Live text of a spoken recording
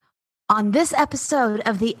On this episode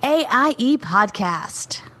of the AIE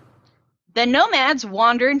Podcast, the Nomads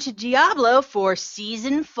wander into Diablo for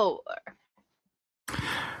Season 4.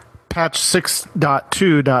 Patch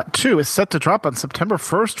 6.2.2 is set to drop on September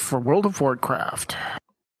 1st for World of Warcraft.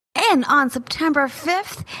 And on September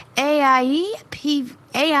 5th, AIE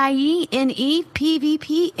NE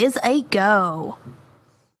PvP is a go.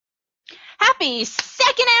 Happy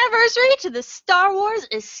second anniversary to the Star Wars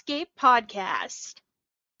Escape Podcast.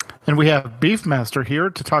 And we have Beefmaster here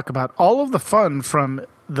to talk about all of the fun from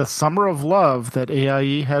the Summer of Love that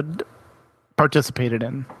AIE had participated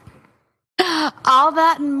in. All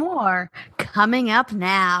that and more coming up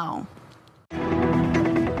now.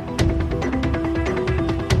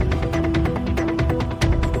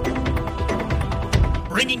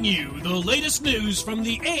 Bringing you the latest news from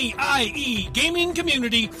the AIE gaming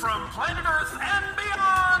community from planet Earth and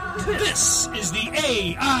beyond. This is the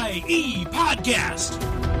AIE Podcast.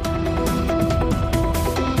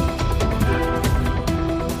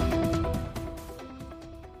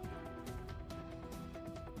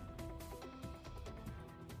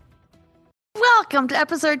 Welcome to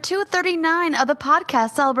episode 239 of the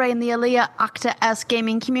podcast celebrating the Aliyah Octa S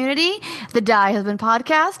gaming community, the Die Husband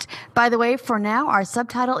Podcast. By the way, for now, our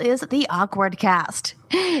subtitle is The Awkward Cast.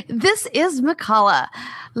 This is McCullough.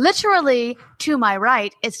 Literally, to my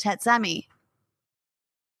right, is Tetsemi.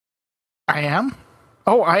 I am?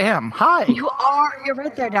 Oh, I am. Hi. You are. You're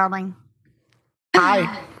right there, darling.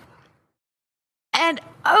 Hi. And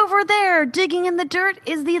over there, digging in the dirt,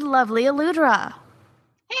 is the lovely Aludra.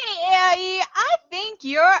 Hey, AIE, I think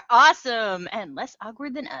you're awesome and less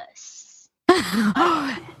awkward than us.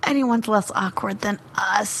 Anyone's less awkward than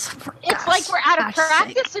us. It's like we're out of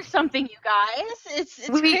practice or something, you guys. It's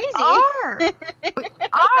crazy. We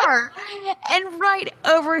are. And right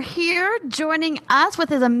over here, joining us with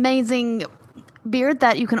his amazing beard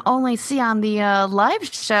that you can only see on the live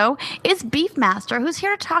show is Beefmaster, who's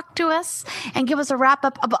here to talk to us and give us a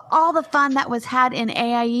wrap-up of all the fun that was had in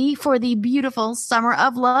AIE for the beautiful Summer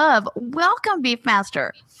of Love. Welcome, Beefmaster.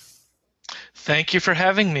 Thank you for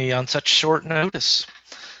having me on such short notice.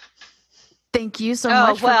 Thank you so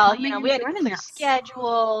much for coming. We had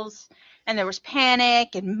schedules, and there was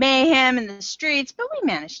panic and mayhem in the streets, but we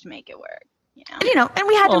managed to make it work. And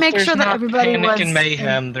we had to make sure that everybody was... panic and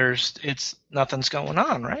mayhem, nothing's going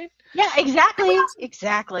on, right? Yeah, exactly.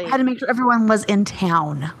 Had to make sure everyone was in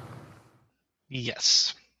town.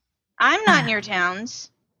 Yes. I'm not near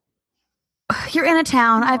towns. You're in a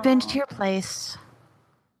town. I've been to your place.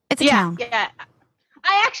 It's a town. Yeah.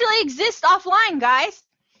 I actually exist offline, guys.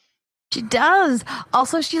 She does.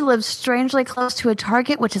 Also, she lives strangely close to a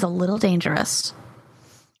Target, which is a little dangerous.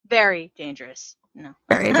 Very dangerous. No.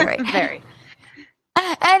 Very, very. Very.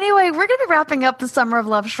 Anyway, we're going to be wrapping up the Summer of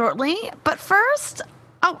Love shortly. But first,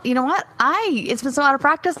 you know what? It's been so out of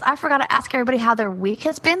practice, I forgot to ask everybody how their week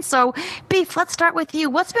has been. So, Beef, let's start with you.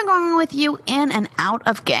 What's been going on with you in and out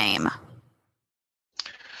of game?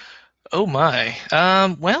 Oh, my.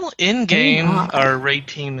 Well, in-game, our raid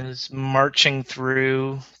team is marching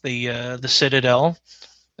through the Citadel.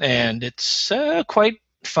 And it's quite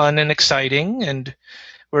fun and exciting. And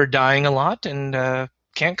we're dying a lot, and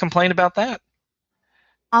can't complain about that.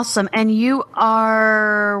 Awesome. And you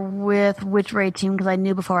are with which raid team? Because I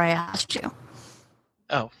knew before I asked you.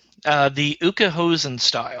 Oh, the Uka-Hosen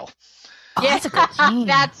style. Oh, that's a good team.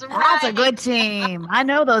 That's right. That's a good team. I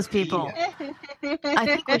know those people. Yeah. I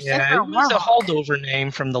think it was a holdover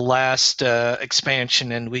name from the last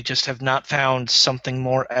expansion, and we just have not found something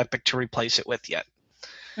more epic to replace it with yet.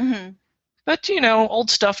 Mm-hmm. But, old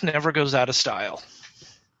stuff never goes out of style.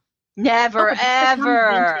 Never,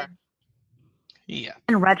 ever. Yeah.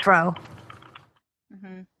 And retro.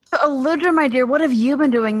 Mm-hmm. So, Aludra, my dear, what have you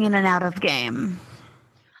been doing in and out of game?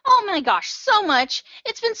 Oh my gosh, so much.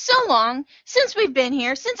 It's been so long since we've been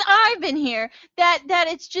here, since I've been here, that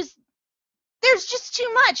it's just, there's just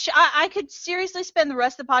too much. I could seriously spend the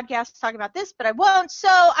rest of the podcast talking about this, but I won't, so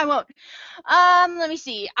I won't. Let me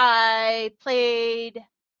see. I played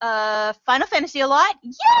Final Fantasy a lot.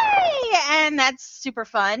 Yay! And that's super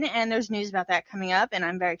fun, and there's news about that coming up, and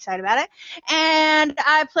I'm very excited about it. And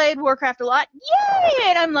I played Warcraft a lot. Yay!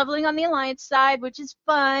 And I'm leveling on the Alliance side, which is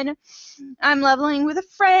fun. I'm leveling with a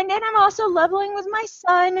friend, and I'm also leveling with my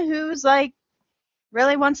son, who's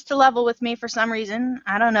really wants to level with me for some reason.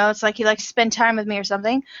 I don't know. It's like he likes to spend time with me or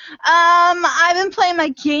something. I've been playing my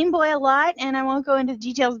Game Boy a lot, and I won't go into the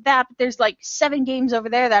details of that, but there's 7 games over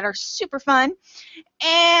there that are super fun.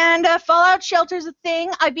 And Fallout Shelter's a thing.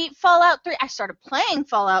 I beat Fallout 3. I started playing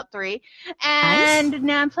Fallout 3, and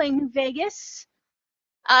now I'm playing New Vegas.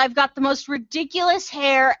 I've got the most ridiculous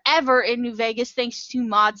hair ever in New Vegas thanks to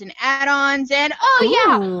mods and add-ons. And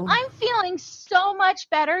Ooh. I'm feeling so much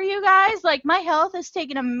better, you guys. Like, my health has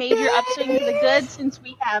taken a major upswing for the good since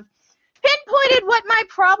we have pinpointed what my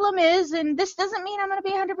problem is. And this doesn't mean I'm going to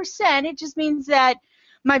be 100%. It just means that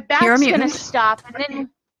my back's going to stop. And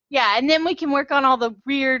then we can work on all the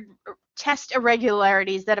weird test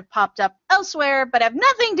irregularities that have popped up elsewhere but have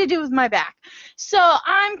nothing to do with my back. So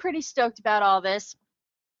I'm pretty stoked about all this.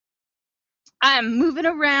 I'm moving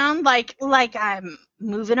around like I'm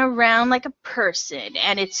moving around like a person,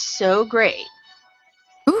 and it's so great.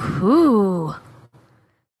 Ooh,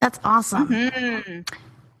 that's awesome. Mm-hmm.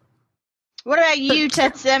 What about you,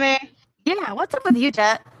 Tetsumi? Yeah, what's up with you,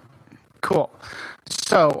 Tet? Cool.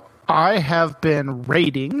 So I have been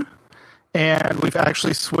raiding, and we've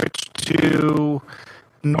actually switched to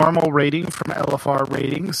normal raiding from LFR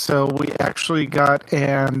raiding. So we actually got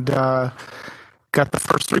the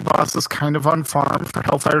first 3 bosses kind of on farm for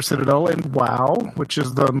Hellfire Citadel and WoW, which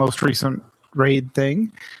is the most recent raid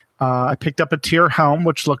thing. I picked up a tier helm,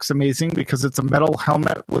 which looks amazing because it's a metal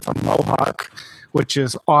helmet with a mohawk, which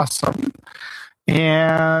is awesome.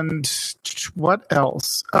 And what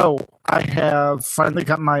else? Oh, I have finally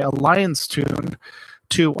got my Alliance tune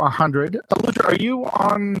to 100. Aludra, are you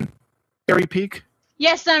on Airy Peak?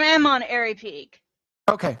 Yes, I am on Airy Peak.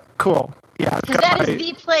 Okay, cool. Yeah, because that is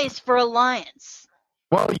the place for Alliance.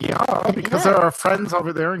 Well, yeah, because there are friends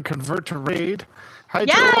over there and convert to raid. Hi,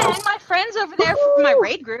 yeah, Jules. and my friends over there from my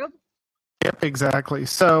raid group. Yep, exactly.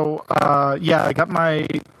 So, I got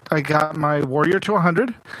my warrior to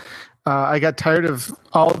 100. I got tired of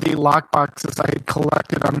all the lockboxes I had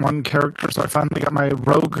collected on one character, so I finally got my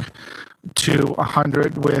rogue to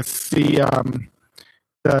 100 with the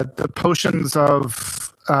potions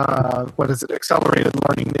of accelerated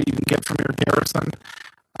learning that you can get from your garrison.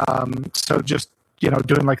 So just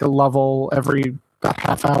doing like a level every about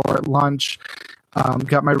half hour at lunch.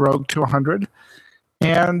 Got my rogue to 100,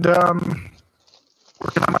 and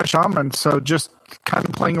working on my shaman. So just kind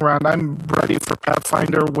of playing around. I'm ready for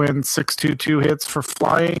Pathfinder when 622 hits for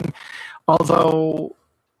flying. Although,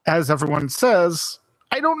 as everyone says,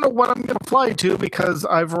 I don't know what I'm going to fly to because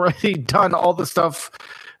I've already done all the stuff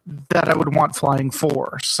that I would want flying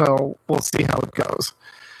for. So we'll see how it goes.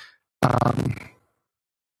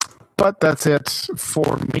 But that's it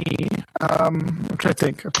for me. I'm trying to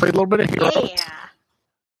think. I played a little bit of Heroes. Yeah.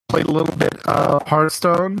 Played a little bit of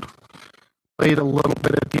Hearthstone. Played a little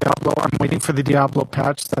bit of Diablo. I'm waiting for the Diablo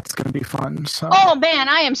patch. That's going to be fun. So. Oh, man,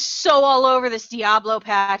 I am so all over this Diablo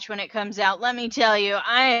patch when it comes out. Let me tell you,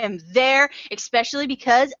 I am there, especially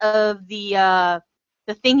because of the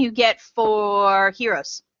thing you get for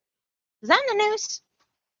Heroes. Is that in the news?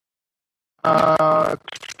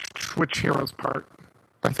 Which Heroes part?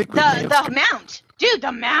 I think the mount. Dude,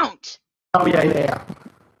 the mount. Oh, yeah.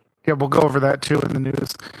 Yeah, we'll go over that, too, in the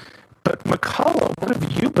news. But, McCullough, what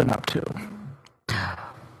have you been up to?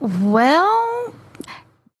 Well,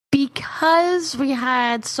 because we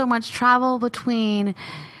had so much travel between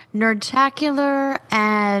Nerdtacular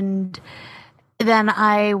and then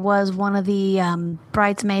I was one of the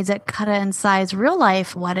bridesmaids at Kutta and Sai's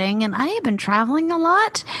real-life wedding, and I have been traveling a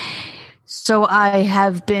lot. So I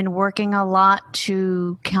have been working a lot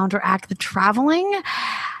to counteract the traveling.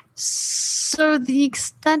 So the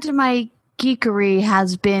extent of my geekery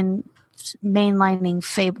has been mainlining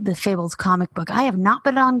the Fables comic book. I have not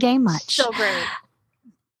been on game much. So great.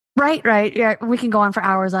 Right. Yeah, we can go on for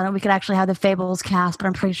hours on it. We could actually have the Fables cast, but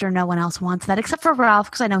I'm pretty sure no one else wants that except for Ralph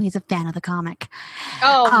because I know he's a fan of the comic.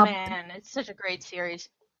 Oh, man. It's such a great series.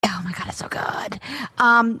 Oh, my God. It's so good.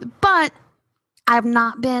 But I've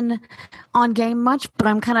not been on game much, but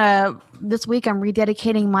I'm kind of, this week I'm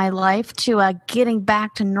rededicating my life to getting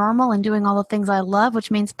back to normal and doing all the things I love,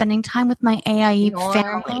 which means spending time with my AIE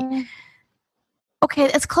family.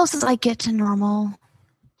 Okay, as close as I get to normal.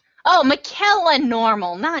 Oh, McKella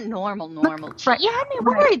normal, not normal. Right. You had me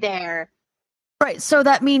worried there. Right, so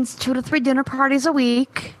that means 2 to 3 dinner parties a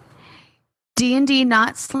week, D&D,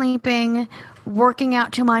 not sleeping, working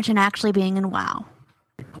out too much, and actually being in WoW.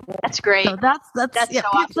 That's great. So that's so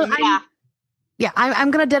awesome.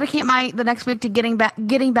 I'm going to dedicate the next week to getting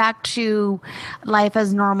back to life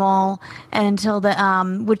as normal, and until the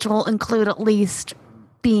which will include at least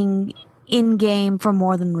being in game for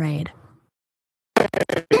more than raid.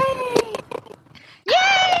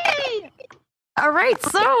 Yay! All right,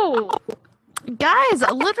 so guys,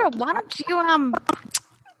 literally, why don't you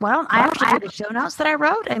Well, I actually have the show notes that I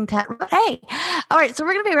wrote, and Kat wrote, hey. All right, so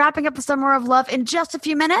we're going to be wrapping up the Summer of Love in just a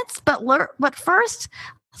few minutes, but first,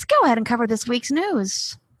 let's go ahead and cover this week's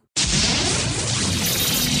news.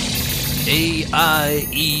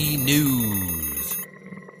 AIE News.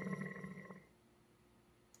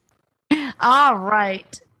 All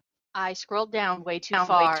right. I scrolled down way too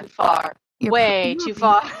far. You're Way too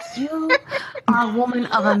far. You are a woman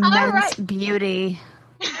of immense right. beauty.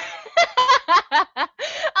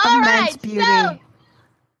 All Immense right, beauty. so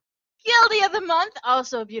Guilty of the Month,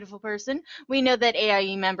 also a beautiful person. We know that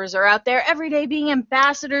AIE members are out there every day being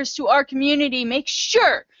ambassadors to our community. Make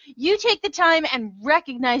sure you take the time and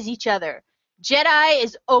recognize each other. Jedi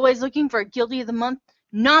is always looking for a Guilty of the Month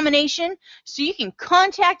nomination, so you can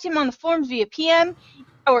contact him on the forums via PM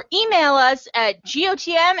or email us at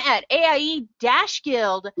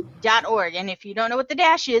gotm@aie-guild.org. And if you don't know what the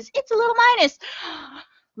dash is, it's a little minus.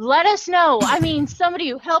 Let us know. I mean, somebody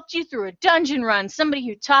who helped you through a dungeon run, somebody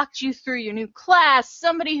who talked you through your new class,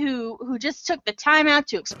 somebody who just took the time out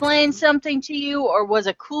to explain something to you or was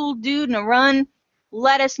a cool dude in a run.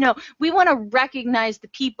 Let us know. We want to recognize the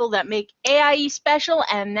people that make AIE special,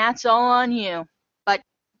 and that's all on you.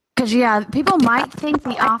 Because, people might think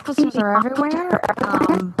the officers are everywhere,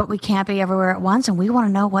 but we can't be everywhere at once, and we want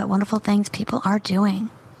to know what wonderful things people are doing.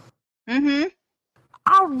 Mm-hmm.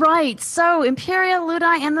 All right, so Imperia, Ludi,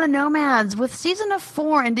 and the Nomads. With Season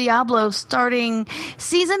 4 in Diablo 3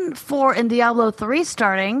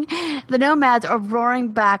 starting, the Nomads are roaring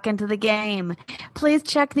back into the game. Please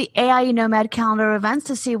check the AIE Nomad calendar events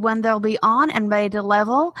to see when they'll be on and ready to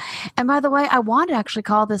level. And by the way, I want to actually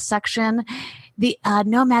call this section the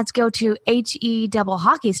Nomads go to HE double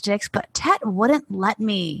hockey sticks, but Tet wouldn't let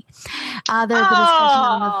me. There's a discussion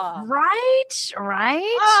on the right?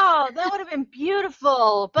 Oh, that would have been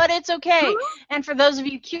beautiful, but it's okay. And for those of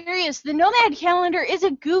you curious, the Nomad calendar is a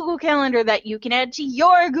Google calendar that you can add to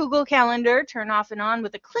your Google calendar, turn off and on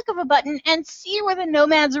with a click of a button, and see where the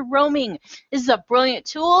Nomads are roaming. This is a brilliant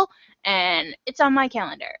tool, and it's on my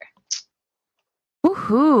calendar.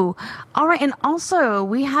 Woohoo! All right, and also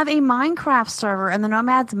we have a Minecraft server in the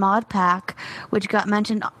Nomads mod pack, which got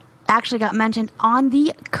mentioned on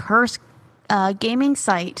the Curse gaming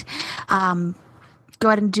site. Go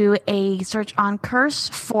ahead and do a search on Curse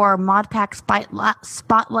for mod pack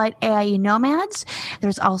Spotlight AIE Nomads.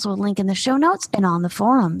 There's also a link in the show notes and on the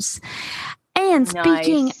forums. And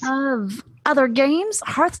speaking of other games,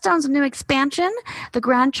 Hearthstone's new expansion, the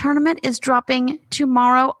Grand Tournament, is dropping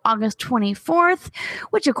tomorrow, August 24th,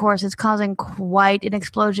 which of course is causing quite an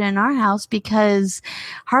explosion in our house because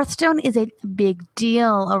Hearthstone is a big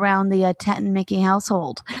deal around the Tet and Mickey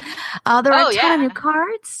household. There are a ton of new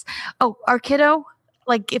cards. Oh, our kiddo,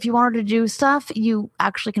 like if you wanted to do stuff, you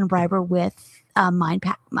actually can bribe her with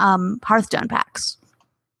Hearthstone packs.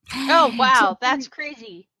 Oh, wow, that's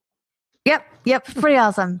crazy. Yep, pretty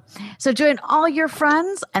awesome. So join all your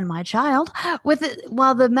friends and my child with it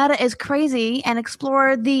while the meta is crazy and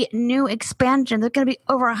explore the new expansion. There's going to be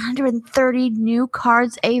over 130 new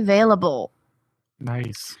cards available.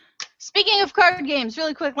 Nice. Speaking of card games,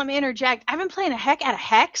 really quick, let me interject. I've been playing a heck out of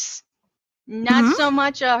Hex. Not so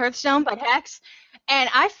much Hearthstone, but Hex. And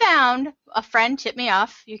I found, a friend tipped me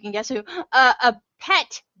off, you can guess who, a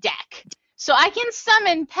pet deck. So I can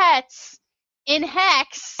summon pets in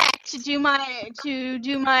Hex to do my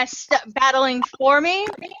battling for me.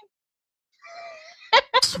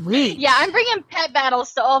 Sweet. Yeah, I'm bringing pet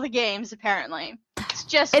battles to all the games. Apparently, it's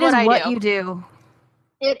just what you do.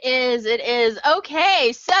 It is.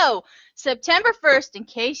 Okay, so September 1st, in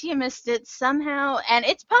case you missed it somehow, and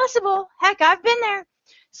it's possible. Heck, I've been there.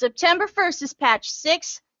 September 1st is patch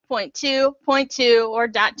 6.2.2 or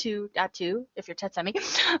 .2.2 if you're Tetsemi.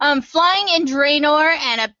 Flying in Draenor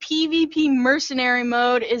and a PvP mercenary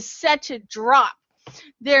mode is set to drop.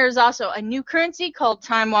 There's also a new currency called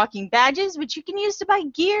Time Walking Badges, which you can use to buy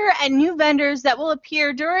gear and new vendors that will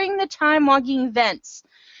appear during the Time Walking events.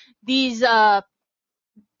 These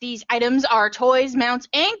items are toys, mounts,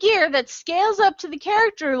 and gear that scales up to the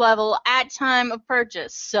character level at time of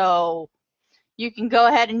purchase. So you can go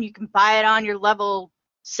ahead and you can buy it on your level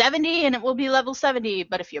 70 and it will be level 70.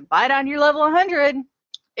 But if you buy it on your level 100,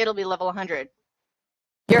 it'll be level 100.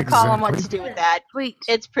 Your call on what to do with that. Sweet.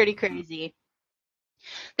 It's pretty crazy.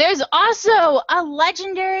 There's also a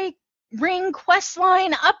legendary ring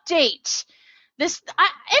questline update.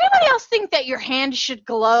 Anybody else think that your hand should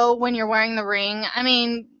glow when you're wearing the ring? I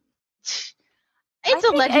mean, it's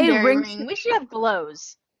a legendary ring. We should have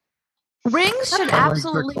glows. Rings should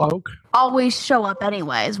absolutely always show up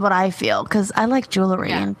anyway, is what I feel, because I like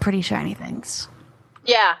jewelry and pretty shiny things.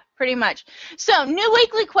 Yeah, pretty much. So, new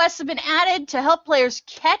weekly quests have been added to help players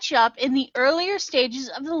catch up in the earlier stages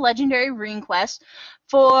of the legendary ring quest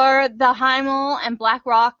for the Heimel and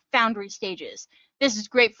Blackrock Foundry stages. This is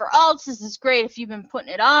great for alts. This is great if you've been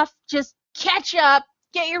putting it off. Just catch up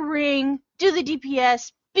get your ring, do the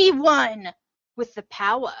DPS, be one with the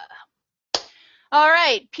power. All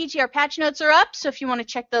right, PTR patch notes are up, so if you want to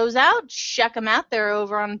check those out, check them out. They're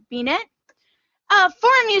over on BNet.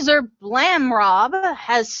 Forum user Blamrob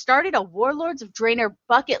has started a Warlords of Draenor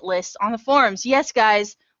bucket list on the forums. Yes,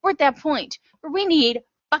 guys, we're at that point where we need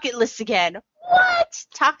bucket lists again. What?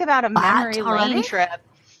 Talk about a memory lane trip.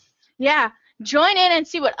 Yeah, join in and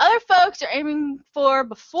see what other folks are aiming for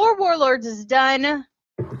before Warlords is done,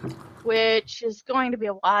 which is going to be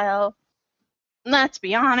a while. Let's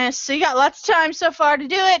be honest. So you got lots of time so far to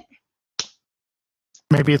do it.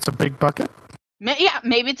 Maybe it's a big bucket. Yeah,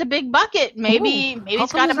 maybe it's a big bucket. Maybe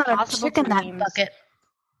it's got impossible chicken dreams. that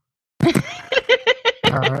bucket.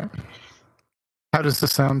 All right. How does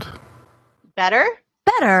this sound? Better?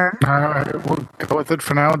 Better. All right, we'll go with it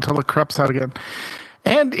for now until it creeps out again.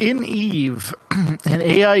 And in EVE, an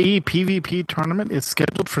AIE PvP tournament is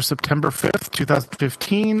scheduled for September 5th,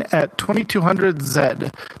 2015 at 2200 Z.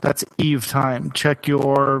 That's EVE time. Check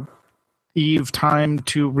your EVE time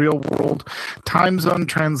to real world time zone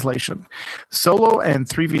translation. Solo and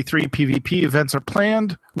 3v3 PvP events are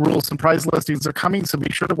planned. Rules and prize listings are coming, so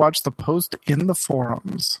be sure to watch the post in the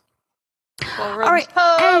forums. All right,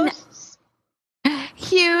 and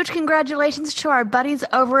huge congratulations to our buddies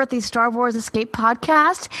over at the Star Wars Escape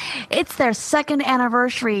podcast. It's their 2nd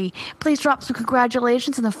anniversary. Please drop some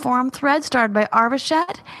congratulations in the forum thread started by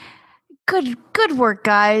Arvashet. Good work,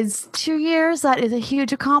 guys. 2 years, that is a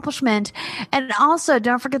huge accomplishment. And also,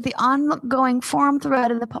 don't forget the ongoing forum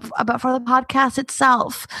thread for the podcast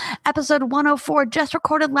itself. Episode 104 just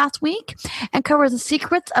recorded last week and covers the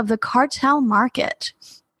secrets of the cartel market.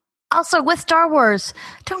 Also, with Star Wars,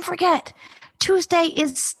 don't forget, Tuesday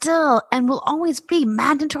is still and will always be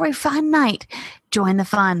mandatory fun night. Join the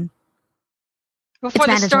fun. Before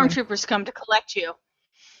the stormtroopers come to collect you.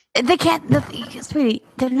 They can't, sweetie,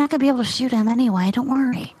 they're not going to be able to shoot him anyway. Don't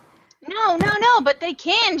worry. No, but they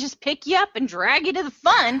can just pick you up and drag you to the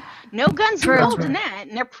fun. No guns involved in that,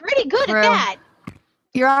 and they're pretty good at that.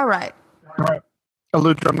 You're all right. All right.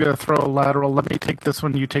 Aludra, I'm going to throw a lateral. Let me take this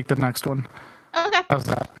one. You take the next one. Okay. How's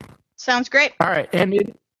that? Sounds great. All right. And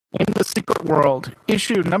in the secret world,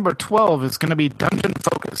 issue number 12 is going to be dungeon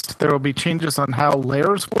focused. There will be changes on how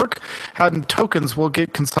layers work, how tokens will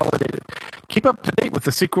get consolidated. Keep up to date with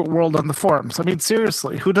the secret world on the forums. I mean,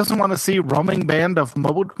 seriously, who doesn't want to see roaming band of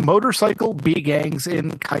motorcycle B-gangs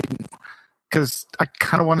in Kaiden? Because I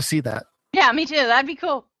kind of want to see that. Yeah, me too. That'd be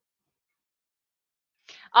cool.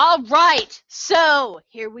 All right, so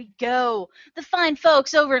here we go. The fine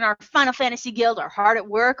folks over in our Final Fantasy Guild are hard at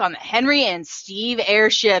work on the Henry and Steve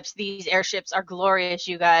airships. These airships are glorious,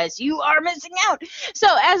 you guys. You are missing out. So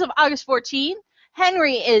as of August 14,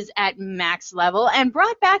 Henry is at max level and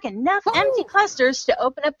brought back enough empty clusters to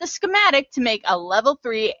open up the schematic to make a level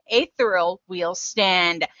 3 Aethereal wheel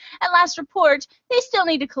stand. At last report, they still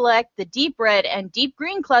need to collect the deep red and deep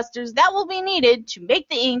green clusters that will be needed to make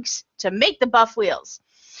the inks to make the buff wheels.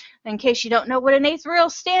 In case you don't know what an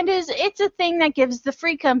Aethereal stand is, it's a thing that gives the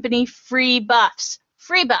free company free buffs.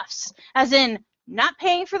 Free buffs, as in not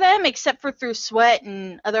paying for them except for through sweat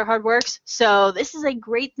and other hard works. So this is a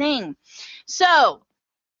great thing. So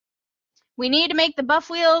we need to make the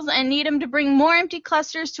buff wheels and need them to bring more empty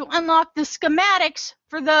clusters to unlock the schematics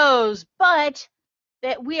for those. But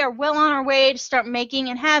that we are well on our way to start making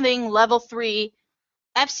and having level 3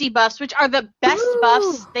 FC buffs, which are the best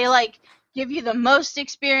buffs. They give you the most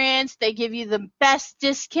experience. They give you the best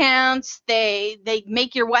discounts. They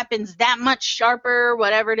make your weapons that much sharper.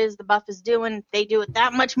 Whatever it is the buff is doing, they do it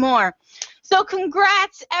that much more. So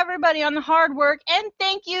congrats, everybody, on the hard work. And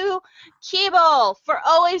thank you, Keeble, for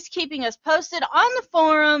always keeping us posted on the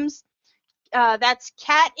forums. That's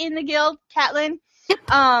Cat in the Guild, Catlin.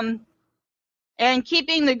 And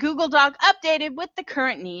keeping the Google Doc updated with the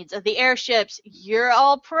current needs of the airships. You're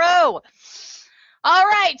all pro. All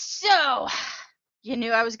right, so you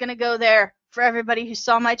knew I was going to go there. For everybody who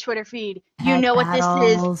saw my Twitter feed, you know what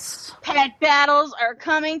this is. Pet battles are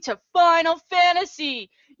coming to Final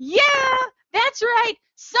Fantasy. Yeah, that's right.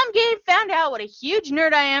 Some game found out what a huge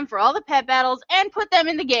nerd I am for all the pet battles and put them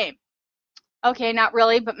in the game. Okay, not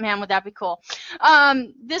really, but man, would that be cool.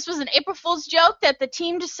 This was an April Fool's joke that the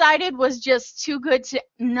team decided was just too good to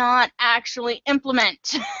not actually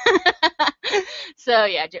implement. So,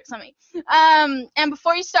 yeah, joke's on me. And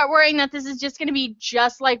before you start worrying that this is just going to be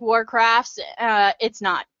just like Warcraft's, it's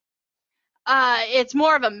not. It's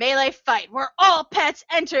more of a melee fight where all pets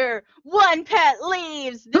enter, one pet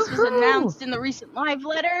leaves. This was announced in the recent live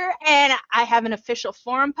letter, and I have an official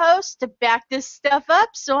forum post to back this stuff up,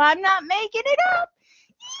 so I'm not making it up.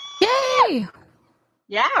 Yay!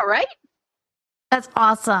 Yeah, right? That's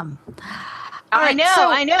awesome. I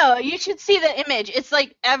know. You should see the image. It's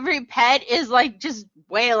like every pet is like just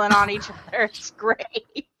wailing on each other. It's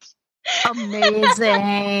great.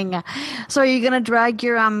 Amazing. So are you going to drag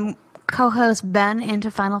your co-host Ben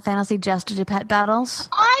into Final Fantasy just to do pet battles?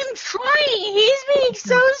 I'm trying. He's being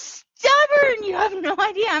so stubborn. You have no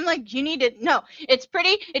idea. I'm like, you need to. No, it's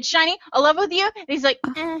pretty. It's shiny. I love with you. And he's like,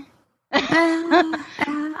 eh.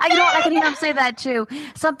 I can hear him say that too.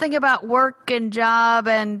 Something about work and job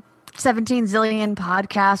and 17 zillion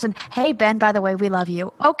podcasts. And hey, Ben, by the way, we love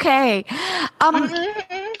you. Okay.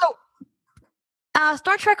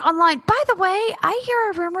 Star Trek Online. By the way, I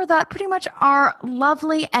hear a rumor that pretty much our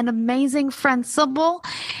lovely and amazing friend Sybil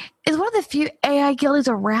is one of the few AI guildies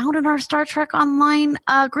around in our Star Trek Online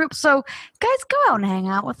group. So, guys, go out and hang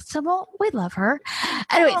out with Sybil. We love her.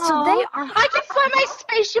 Anyway, so they are. I can fly my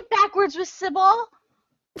spaceship backwards with Sybil.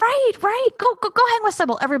 Right. Go hang with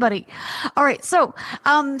Sybil, everybody. All right, so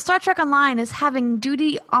Star Trek Online is having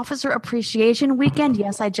Duty Officer Appreciation Weekend.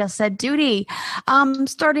 Yes, I just said duty.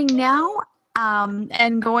 Starting now.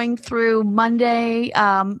 And going through Monday,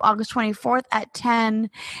 August 24th at 10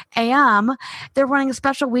 a.m., they're running a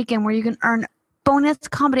special weekend where you can earn bonus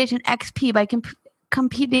combination XP by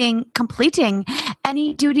completing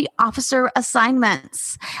any duty officer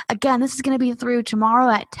assignments. Again, this is going to be through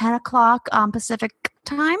tomorrow at 10 o'clock Pacific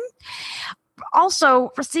time.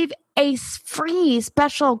 Also, receive a free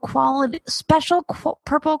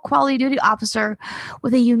purple quality duty officer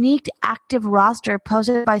with a unique active roster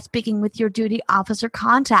posted by speaking with your duty officer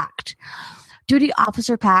contact. Duty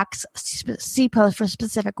officer packs, see post for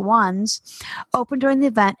specific ones, open during the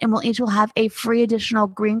event and will have a free additional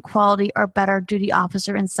green quality or better duty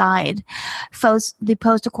officer inside. The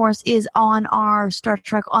post, of course, is on our Star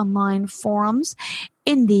Trek Online forums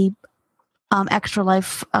in the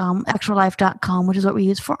extralife.com, which is what we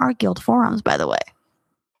use for our guild forums, by the way.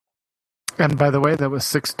 And by the way, that was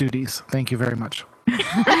 6 duties. Thank you very much. Who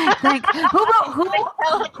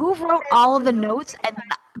wrote all of the notes and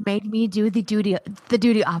made me do the duty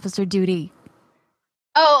officer duty?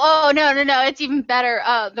 Oh, no. It's even better.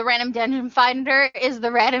 The random dungeon finder is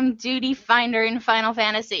the random duty finder in Final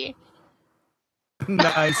Fantasy.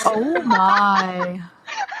 Nice. Oh, my.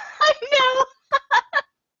 I know.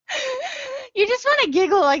 You just want to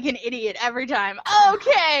giggle like an idiot every time.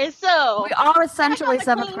 Okay, so we are essentially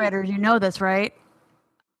 7th graders. You know this, right?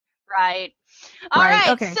 Right. All right.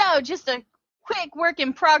 Okay. So just a quick work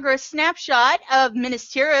in progress snapshot of Minas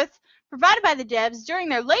Tirith provided by the devs during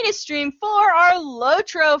their latest stream for our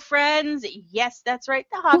Lotro friends. Yes, that's right.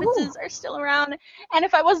 The Hobbitses are still around. And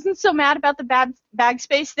if I wasn't so mad about the bag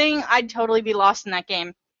space thing, I'd totally be lost in that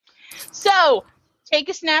game. So take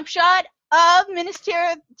a snapshot of Minas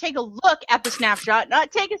Tirith. Take a look at the snapshot,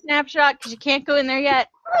 not take a snapshot because you can't go in there yet.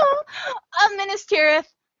 Of Minas Tirith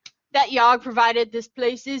that Yogg provided. This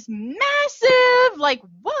place is massive. Like,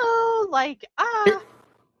 whoa, like,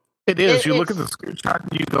 It is. You look at the screenshot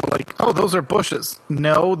and you go like, oh, those are bushes.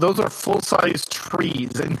 No, those are full-size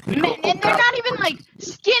trees. And they're not even like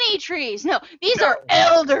skinny trees. No, these are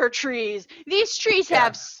elder trees. These trees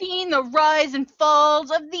have seen the rise and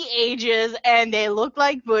falls of the ages, and they look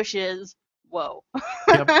like bushes. Whoa.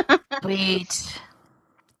 Yep. Sweet.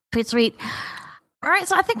 All right,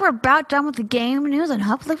 so I think we're about done with the game news, and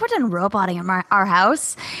hopefully we're done roboting in our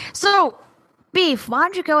house. So, Beef, why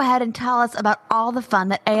don't you go ahead and tell us about all the fun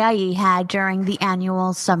that AIE had during the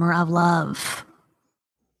annual Summer of Love?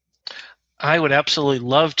 I would absolutely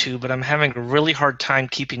love to, but I'm having a really hard time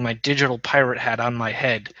keeping my digital pirate hat on my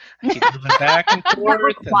head. I keep moving back and forth.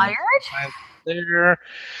 Required? There.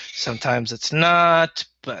 Sometimes it's not,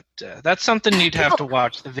 but that's something you'd have to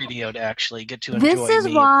watch the video to actually get to enjoy. This is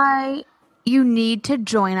why you need to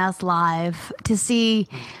join us live to see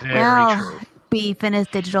True. Beef in his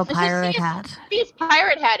digital pirate hat. Beef's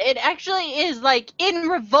pirate hat. It actually is like in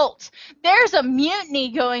revolt. There's a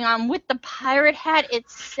mutiny going on with the pirate hat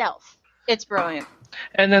itself. It's brilliant.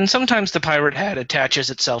 And then sometimes the pirate hat attaches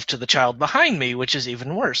itself to the child behind me, which is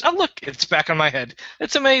even worse. Oh, look, it's back on my head.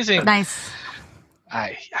 It's amazing. Nice.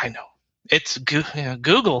 I know. It's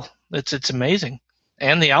Google. It's amazing.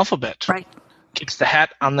 And the alphabet. Right. Keeps the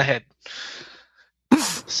hat on the head.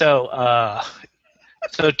 So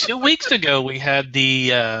 2 weeks ago we had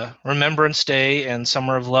the Remembrance Day and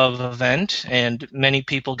Summer of Love event, and many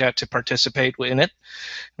people got to participate in it.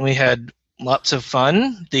 We had lots of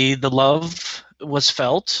fun. The love was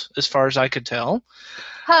felt, as far as I could tell.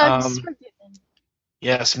 Hugs were given.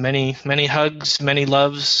 Yes, many hugs, many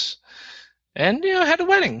loves, and had a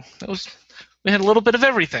wedding. We had a little bit of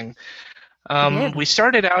everything. We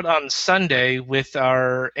started out on Sunday with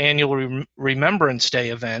our annual Remembrance Day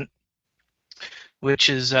event. which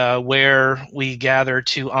is where we gather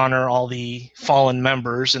to honor all the fallen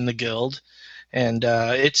members in the guild. And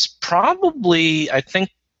it's probably, I think,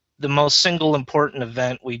 the most single important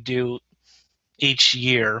event we do each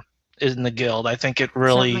year in the guild. I think it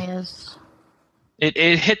really is.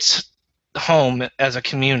 It hits home as a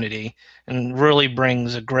community and really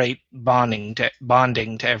brings a great bonding to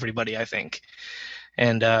everybody, I think.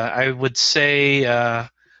 And I would say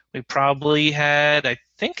we probably had, I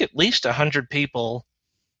think, at least 100 people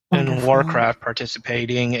in Warcraft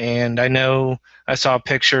participating, and I know I saw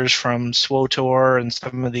pictures from SWTOR and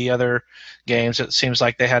some of the other games. It seems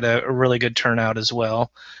like they had a really good turnout as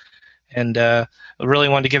well. And I really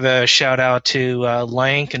wanted to give a shout out to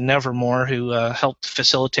Lank and Nevermore, who helped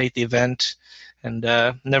facilitate the event. And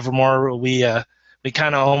Nevermore, we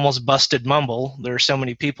kind of almost busted Mumble. There were so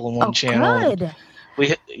many people in one channel. Good.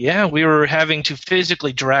 We were having to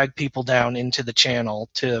physically drag people down into the channel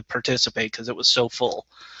to participate because it was so full.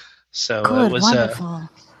 So Good, wonderful.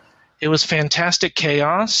 It was fantastic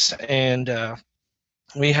chaos, and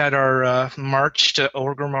we had our march to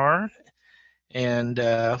Orgrimmar, and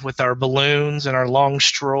with our balloons and our long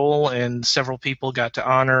stroll, and several people got to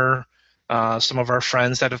honor some of our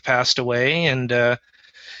friends that have passed away, and it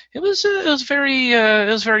was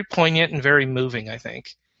very poignant and very moving, I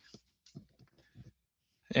think.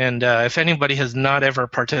 And if anybody has not ever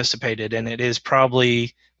participated in it, it is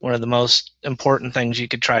probably one of the most important things you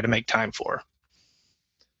could try to make time for.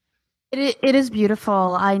 It is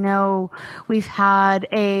beautiful. I know we've had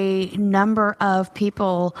a number of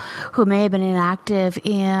people who may have been inactive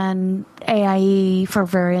in AIE for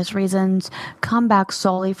various reasons come back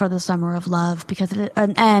solely for the Summer of Love, because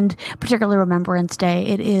and particularly Remembrance Day.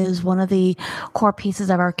 It is one of the core pieces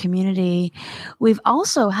of our community. We've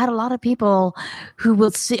also had a lot of people who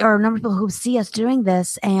will see, or a number of people who see us doing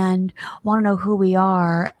this and want to know who we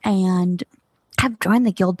are and have joined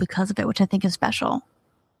the guild because of it, which I think is special.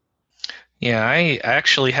 Yeah, I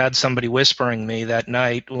actually had somebody whispering me that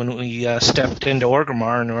night when we stepped into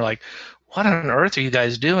Orgrimmar, and we're like, "What on earth are you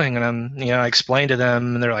guys doing?" And I explained to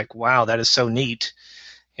them, and they're like, "Wow, that is so neat."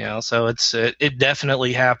 So it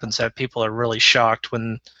definitely happens that people are really shocked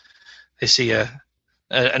when they see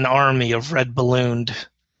an army of red ballooned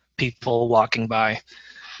people walking by.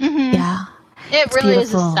 Mm-hmm. Yeah, it really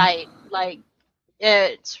beautiful. is a sight. Like,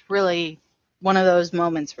 it's really one of those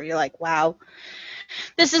moments where you're like, "Wow.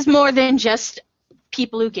 This is more than just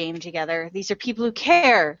people who game together. These are people who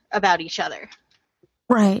care about each other."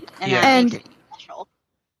 Right. And that makes it special.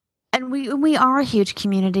 And we are a huge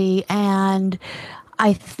community, and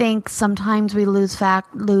I think sometimes we lose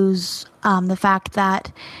the fact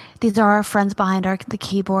that these are our friends behind the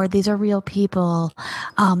keyboard. These are real people.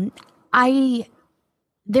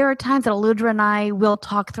 There are times that Eludra and I will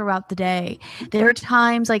talk throughout the day. There are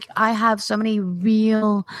times, like, I have so many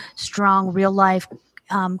real strong, real life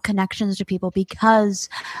connections to people because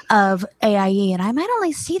of AIE, and I might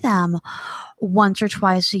only see them once or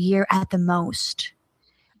twice a year at the most.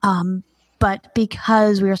 But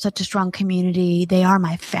because we are such a strong community, they are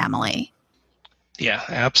my family. Yeah,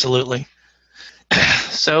 absolutely.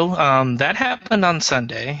 So that happened on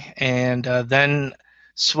Sunday, and then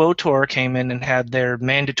SWTOR came in and had their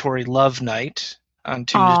mandatory love night on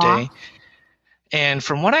Tuesday. Aww. And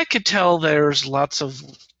from what I could tell, there's lots of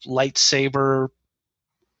lightsaber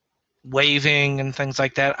waving and things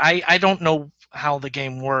like that. I don't know how the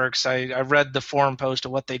game works. I read the forum post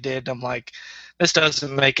of what they did. I'm like, this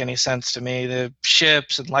doesn't make any sense to me. The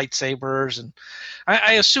ships and lightsabers, and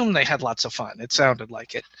I assume they had lots of fun. It sounded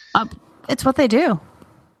like it. It's what they do.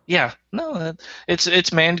 Yeah, no,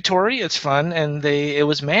 it's mandatory, it's fun, and it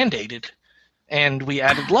was mandated, and we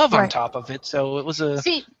added love on top of it, so it was a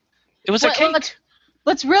cake.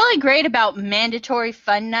 What's really great about mandatory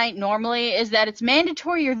fun night normally is that it's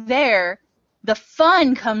mandatory, you're there, the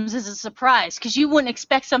fun comes as a surprise, because you wouldn't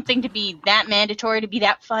expect something to be that mandatory, to be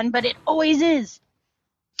that fun, but it always is.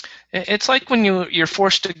 It's like when you're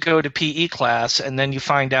forced to go to PE class, and then you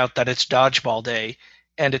find out that it's dodgeball day,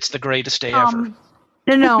 and it's the greatest day ever.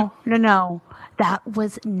 No. That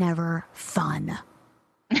was never fun.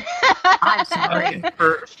 I'm sorry.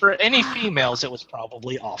 For any females, it was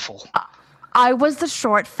probably awful. I was the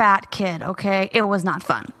short, fat kid, okay? It was not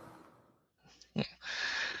fun.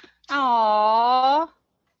 Aww.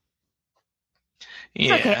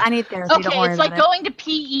 Yeah. It's okay, I need therapy. Okay, don't worry it's like about going to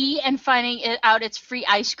PE and finding out it's free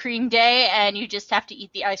ice cream day, and you just have to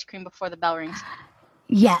eat the ice cream before the bell rings.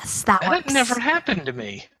 Yes, that works. That never happened to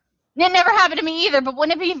me. It never happened to me either, but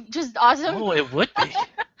wouldn't it be just awesome? Oh, it would be.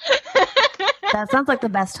 That sounds like the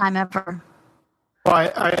best time ever.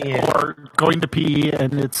 Or going to pee,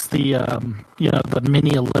 and it's the the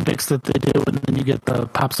mini Olympics that they do, and then you get the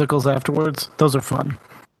popsicles afterwards. Those are fun.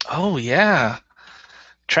 Oh yeah,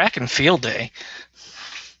 track and field day.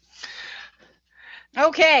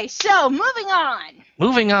 Okay, so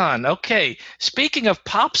moving on. Okay, speaking of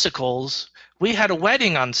popsicles, we had a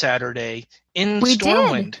wedding on Saturday in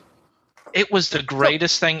Stormwind. It was the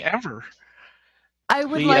greatest thing ever. I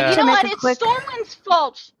would like to make a quick... It's Stormwind's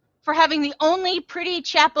fault for having the only pretty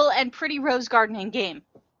chapel and pretty rose garden in game.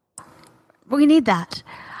 We need that.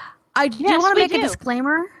 I do want to make a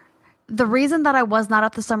disclaimer. The reason that I was not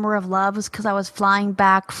at the Summer of Love was because I was flying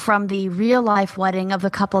back from the real-life wedding of the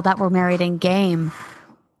couple that were married in game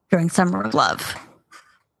during Summer of Love.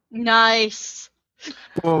 Nice.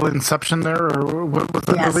 Well, Inception there, or what was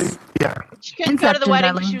the movie? Yeah. She couldn't go to the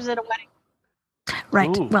wedding because she was at a wedding.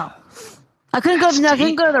 Right. Ooh. Well, I couldn't go to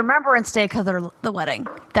the Remembrance Day because of the wedding.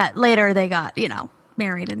 That later they got,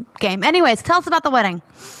 married in game. Anyways, tell us about the wedding.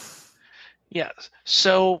 Yes.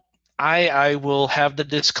 So I will have the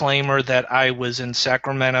disclaimer that I was in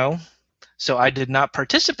Sacramento, so I did not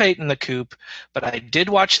participate in the coup, but I did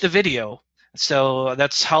watch the video. So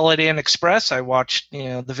that's Holiday Inn Express. I watched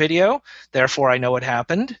the video, therefore I know what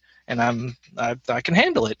happened, and I can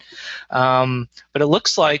handle it. But it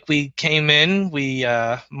looks like we came in, we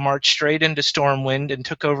marched straight into Stormwind and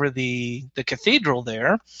took over the cathedral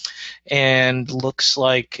there, and looks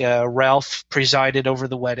like Ralph presided over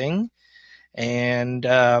the wedding, and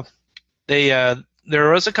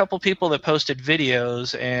there was a couple people that posted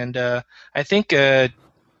videos, and I think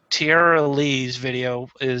Tiara Lee's video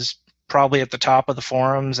is probably at the top of the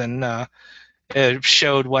forums, and it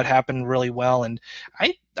showed what happened really well. And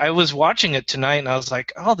I was watching it tonight, and I was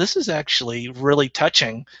like, oh, this is actually really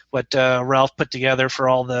touching what Ralph put together for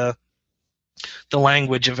all the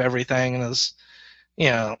language of everything, and it was,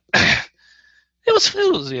 it was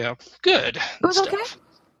good. It was okay.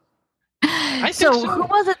 I think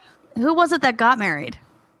so. Who was it that got married?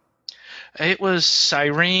 It was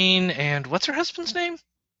Cyrene, and what's her husband's name?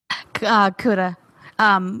 Kuda.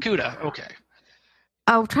 Kuda, okay.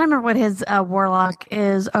 I'm trying to remember what his warlock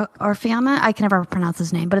is. Orpheana? I can never pronounce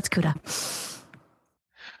his name, but it's Kuda.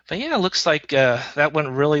 But yeah, it looks like that went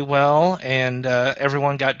really well, and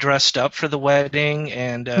everyone got dressed up for the wedding,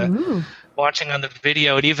 and watching on the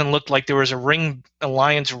video, it even looked like there was a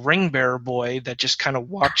Alliance ring bearer boy that just kind of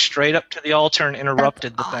walked straight up to the altar and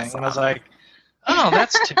interrupted the thing. And I was like, oh,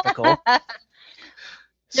 that's typical.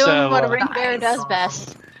 Doing what a ring bearer does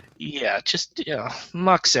best. Yeah, just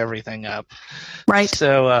mucks everything up. Right.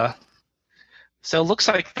 So it looks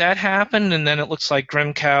like that happened, and then it looks like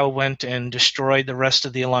Grimcow went and destroyed the rest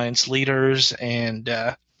of the Alliance leaders and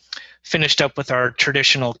finished up with our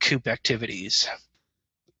traditional coup activities.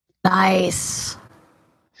 Nice.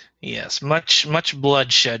 Yes, much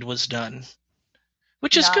bloodshed was done,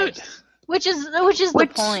 which is good. Which is the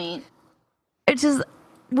point.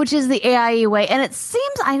 Which is the AIE way, and it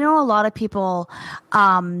seems I know a lot of people.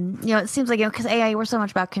 It seems like because AIE we're so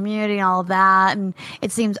much about community and all of that, and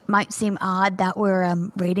it might seem odd that we're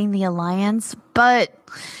raiding the Alliance, but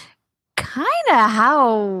kind of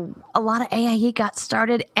how a lot of AIE got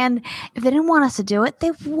started. And if they didn't want us to do it,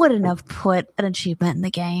 they wouldn't have put an achievement in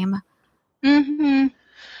the game. Mm-hmm.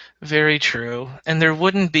 Very true. And there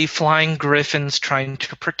wouldn't be flying griffins trying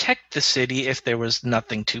to protect the city if there was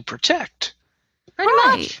nothing to protect. Pretty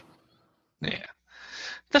much. Yeah.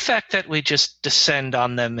 The fact that we just descend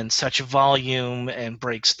on them in such volume and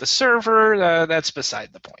breaks the server, that's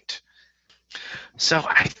beside the point. So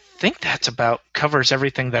I think that's about covers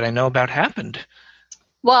everything that I know about happened.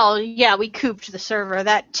 Well, yeah, we cooped the server.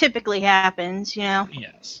 That typically happens,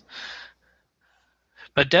 Yes.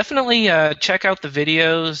 But definitely check out the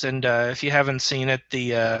videos, and if you haven't seen it,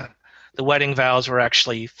 the wedding vows were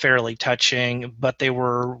actually fairly touching, but they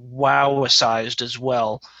were wow-sized as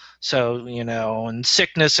well. So, and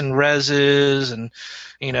sickness and reses and,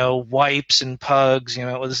 wipes and pugs, it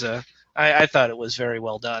was I thought it was very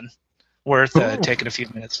well done. Worth taking a few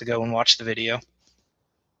minutes to go and watch the video.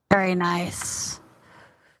 Very nice.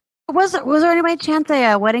 Was there any chance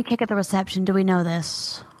a wedding cake at the reception? Do we know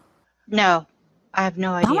this? No, I have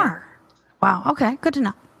no idea. Bummer. Wow. Okay. Good to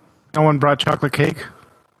know. No one brought chocolate cake?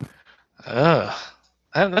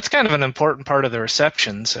 That's kind of an important part of the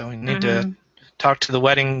reception, so we need to talk to the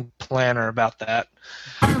wedding planner about that.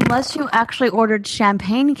 Unless you actually ordered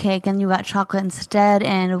champagne cake and you got chocolate instead,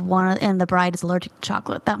 and the bride is allergic to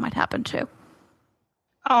chocolate, that might happen too.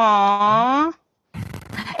 Aww.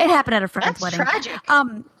 It happened at a friend's wedding. That's tragic.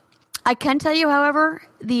 I can tell you, however,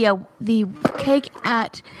 the cake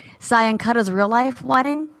at Zion Cutta's real life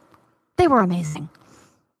wedding, they were amazing.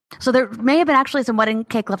 So there may have been actually some wedding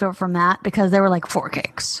cake left over from that because there were like 4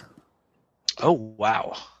 cakes. Oh,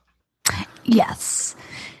 wow. Yes.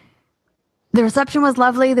 The reception was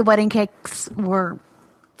lovely. The wedding cakes were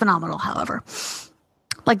phenomenal, however.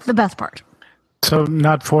 Like the best part. So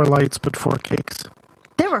not 4 lights, but 4 cakes.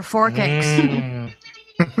 There were 4 cakes.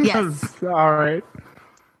 Yes. All right.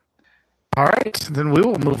 All right. Then we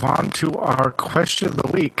will move on to our question of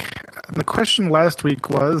the week. And the question last week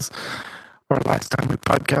was, or last time we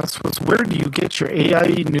podcast was, where do you get your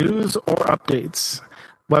AIE news or updates?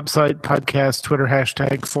 Website, podcast, Twitter,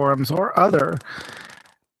 hashtag, forums, or other.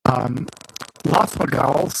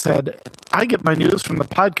 Lothmagal said, I get my news from the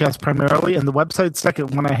podcast primarily and the website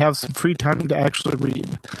second when I have some free time to actually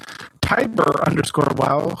read.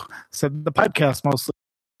 Tiber_wow said the podcast mostly.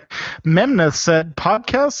 Memnith said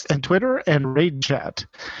podcasts and Twitter and raid chat.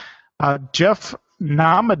 Jeff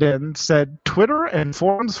Namadin said Twitter and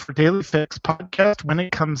forums for Daily Fix podcast when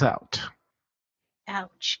it comes out.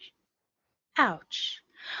 Ouch. Ouch.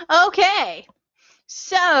 Okay.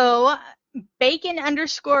 So,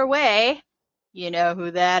 Bacon_way, you know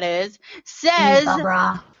who that is, says,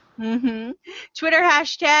 Twitter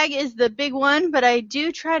hashtag is the big one, but I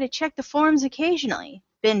do try to check the forums occasionally.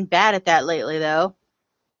 Been bad at that lately, though.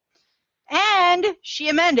 And she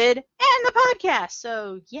amended, and the podcast,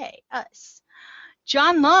 so yay, us.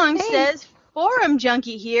 John Long says, forum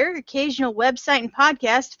junkie here, occasional website and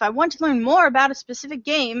podcast if I want to learn more about a specific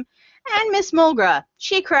game, and Miss Mulgra,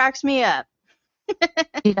 she cracks me up.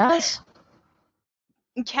 She does.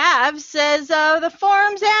 Cav says, the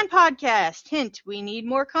forums and podcast. Hint, we need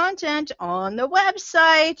more content on the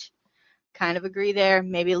website. Kind of agree there.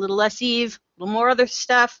 Maybe a little less Eve, a little more other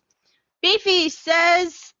stuff. Beefy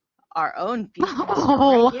says, our own Beefy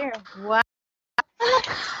right here. Wow.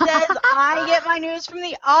 Says, I get my news from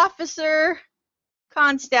the officer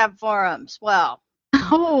constab forums. Well,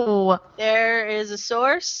 there is a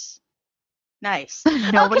source. Nice.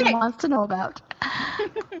 Nobody wants to know about.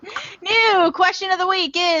 New question of the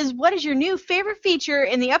week is, what is your new favorite feature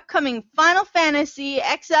in the upcoming Final Fantasy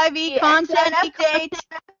XIV content update?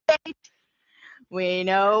 We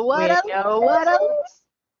know what else.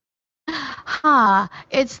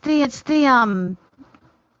 It's the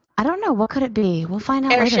I don't know, what could it be? We'll find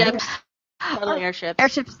out later. Airships. Totally airships.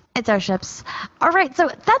 Airships. It's airships. All right, so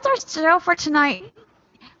that's our show for tonight.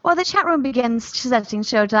 Well, the chat room begins suggesting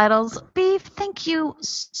show titles. Beef, thank you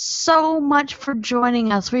so much for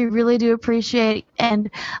joining us. We really do appreciate,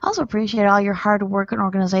 and also appreciate all your hard work and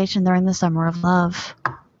organization during the Summer of Love.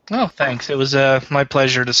 Oh, thanks. It was my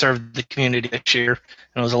pleasure to serve the community this year,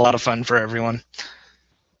 and it was a lot of fun for everyone.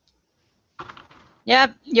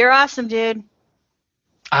 Yep, you're awesome, dude.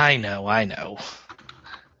 I know.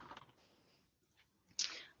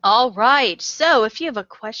 All right, so if you have a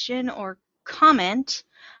question or comment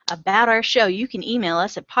about our show, you can email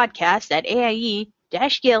us at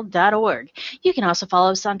podcast@aie-guild.org. You can also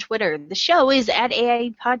follow us on Twitter. The show is at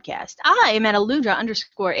AIE Podcast. I am at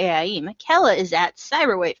Aludra_AIE. Michaela is at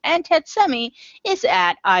Cyberwave. And Tetsemi is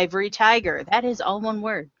at Ivory Tiger. That is all one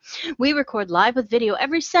word. We record live with video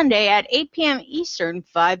every Sunday at 8 p.m. Eastern,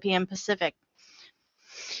 5 p.m. Pacific.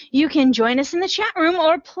 You can join us in the chat room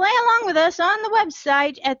or play along with us on the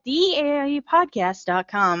website at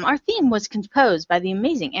theaiepodcast.com. Our theme was composed by the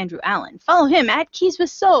amazing Andrew Allen. Follow him at Keys with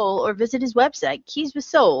Soul or visit his website,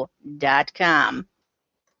 keyswithsoul.com.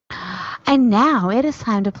 And now it is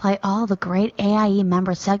time to play all the great AIE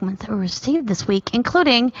member segments that we received this week,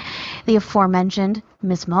 including the aforementioned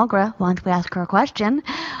Miss Mulgra, Won't We Ask Her a Question,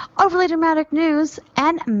 Overly Dramatic News,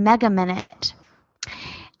 and Mega Minute.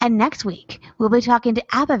 And next week, we'll be talking to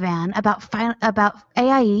Abavan about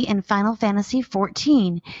AIE and Final Fantasy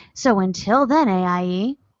XIV. So until then,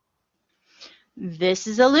 AIE. This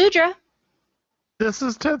is Aludra. This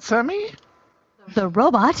is Tetsemi. The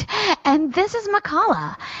robot. And this is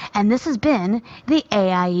Makala. And this has been the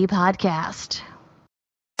AIE Podcast.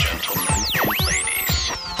 Gentlemen and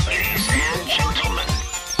ladies and gentlemen,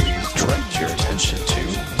 direct your attention to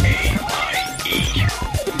AIE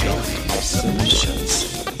Daily Submissions.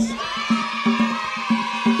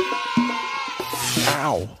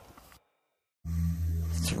 Ow.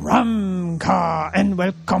 Thramka, and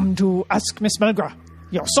welcome to Ask Miss Mulgra,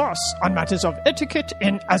 your source on matters of etiquette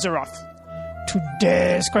in Azeroth.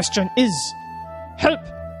 Today's question is, help!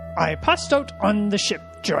 I passed out on the ship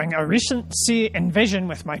during a recent sea invasion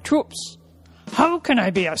with my troops. How can I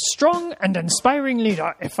be a strong and inspiring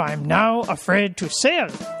leader if I'm now afraid to sail?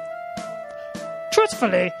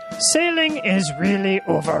 Truthfully, sailing is really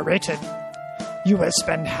overrated. You will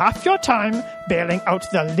spend half your time bailing out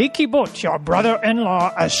the leaky boat your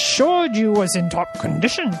brother-in-law assured you was in top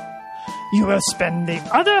condition. You will spend the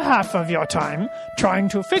other half of your time trying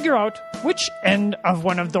to figure out which end of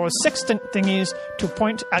one of those sextant thingies to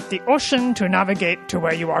point at the ocean to navigate to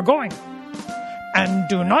where you are going. And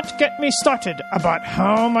do not get me started about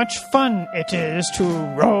how much fun it is to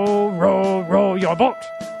row your boat.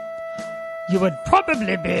 You would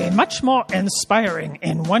probably be much more inspiring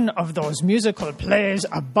in one of those musical plays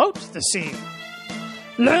about the sea.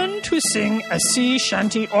 Learn to sing a sea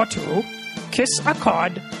shanty or two, kiss a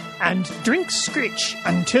cod, and drink screech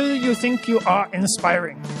until you think you are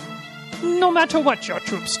inspiring. No matter what your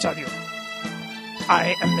troops tell you.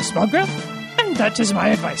 I am Miss Mulgrew, and that is my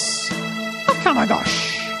advice. Oh my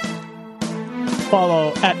gosh.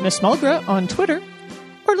 Follow at Miss Mulgrew on Twitter,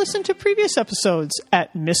 or listen to previous episodes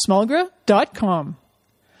at missmulgrew.com.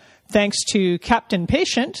 Thanks to Captain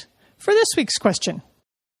Patient for this week's question.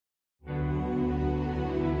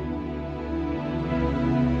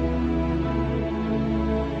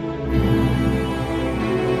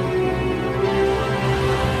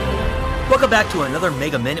 Welcome back to another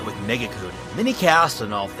Mega Minute with Megacoon, minicast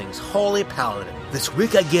on all things Holy Paladin. This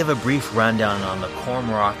week I give a brief rundown on the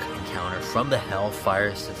Cormorant encounter from the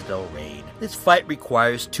Hellfire Citadel raid. This fight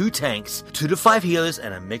requires 2 tanks, 2 to 5 healers,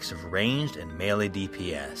 and a mix of ranged and melee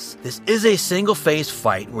DPS. This is a single-phase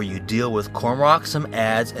fight where you deal with Cormorant, some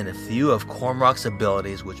adds, and a few of Cormorant's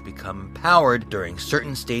abilities which become empowered during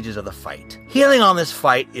certain stages of the fight. Healing on this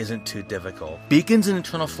fight isn't too difficult. Beacons and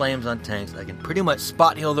Eternal Flames on tanks that can pretty much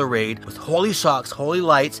spot heal the raid with Holy Shocks, Holy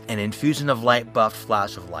Lights, and Infusion of Light buffed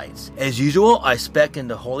Flash of Lights. As usual, I spec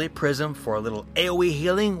into Holy Prism for a little AoE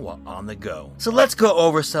healing while on the go. So let's go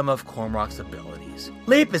over some of Cormorant's abilities.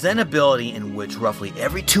 Leap is an ability in which roughly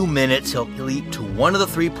every 2 minutes he'll leap to one of the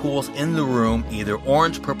 3 pools in the room, either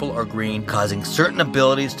orange, purple, or green, causing certain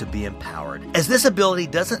abilities to be empowered. As this ability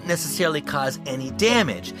doesn't necessarily cause any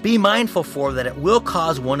damage, be mindful for that it will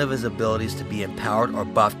cause one of his abilities to be empowered or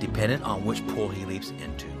buffed dependent on which pool he leaps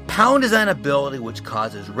into. Pound is an ability which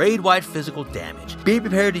causes raid-wide physical damage. Be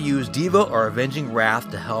prepared to use Devo or Avenging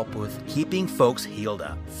Wrath to help with keeping folks healed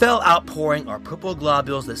up. Fell Outpouring are purple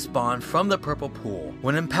globules that spawn from the purple pool.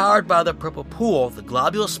 When empowered by the purple pool, the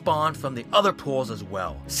globules spawn from the other pools as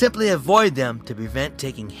well. Simply avoid them to prevent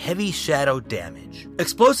taking heavy shadow damage.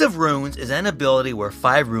 Explosive Runes is an ability where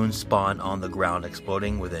 5 runes spawn on the ground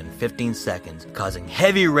exploding within 15 seconds, causing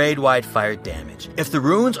heavy raid-wide fire damage. If the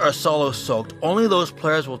runes are solo soaked, only those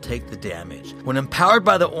players will take the damage. When empowered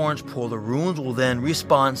by the orange pool, the runes will then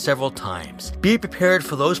respawn several times. Be prepared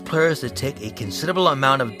for those players to take a considerable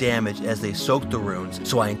amount of damage as they soak the runes,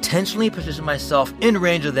 so I intentionally position myself in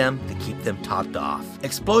range of them to keep them topped off.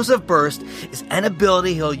 Explosive Burst is an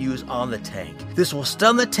ability he'll use on the tank. This will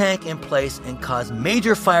stun the tank in place and cause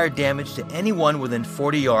major fire damage to anyone within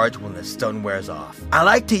 40 yards when the stun wears off. I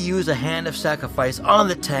like to use a Hand of Sacrifice on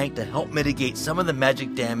the tank to help mitigate some of the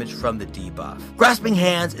magic damage from the debuff. Grasping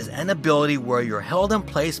Hands is an ability where you're held in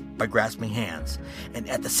place by grasping hands, and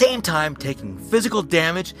at the same time taking physical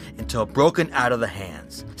damage until broken out of the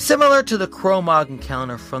hands. Similar to the Chromog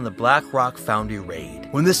encounter from the Black Rock Foundry raid.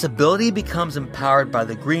 When this ability becomes empowered by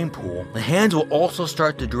the green pool, the hands will also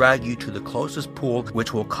start to drag you to the closest pool,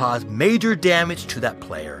 which will cause major damage to that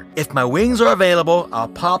player. If my wings are available, I'll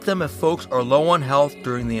pop them if folks are low on health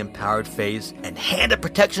during the empowered phase, and Hand of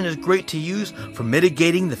Protection is great to use for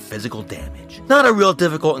mitigating the physical damage. Not a real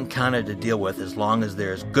difficult encounter to deal with as long as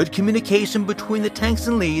there's good communication between the tanks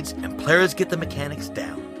and leads and players get the mechanics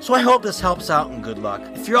down. So I hope this helps out and good luck.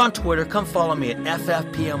 If you're on Twitter, come follow me at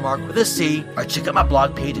FFPMark with a C, or check out my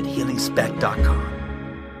blog page at healingspec.com.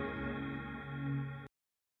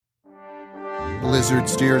 Blizzard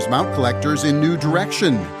steers mount collectors in new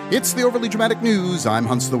direction. It's the Overly Dramatic News. I'm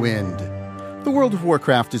Hunts the Wind. The World of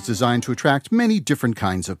Warcraft is designed to attract many different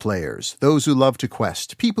kinds of players. Those who love to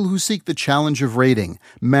quest, people who seek the challenge of raiding,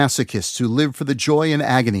 masochists who live for the joy and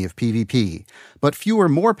agony of PvP. But few are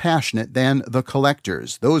more passionate than the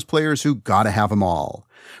collectors, those players who gotta have them all.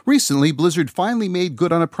 Recently, Blizzard finally made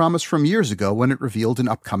good on a promise from years ago when it revealed an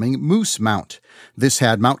upcoming Moose mount. This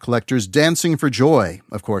had mount collectors dancing for joy.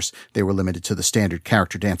 Of course, they were limited to the standard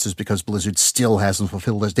character dances because Blizzard still hasn't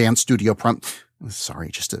fulfilled his dance studio Sorry,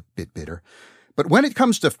 just a bit bitter. But when it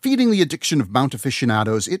comes to feeding the addiction of mount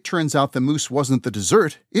aficionados, it turns out the moose wasn't the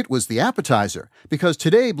dessert, it was the appetizer. Because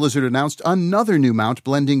today Blizzard announced another new mount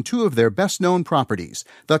blending 2 of their best-known properties,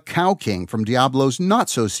 the Cow King from Diablo's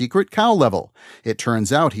not-so-secret cow level. It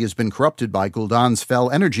turns out he has been corrupted by Gul'dan's fell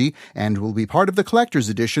energy and will be part of the Collector's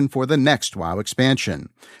Edition for the next WoW expansion.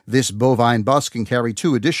 This bovine bus can carry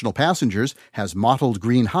 2 additional passengers, has mottled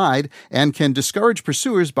green hide, and can discourage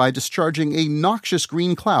pursuers by discharging a noxious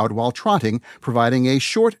green cloud while trotting, providing a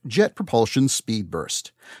short jet propulsion speed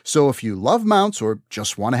burst. So if you love mounts or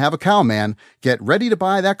just want to have a cowman, get ready to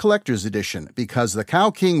buy that collector's edition, because the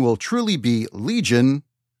Cow King will truly be Legion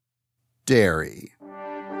Dairy.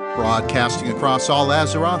 Broadcasting across all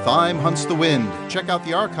Azeroth, I'm Hunts the Wind. Check out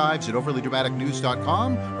the archives at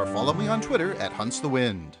overlydramaticnews.com or follow me on Twitter at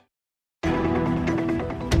HuntsTheWind.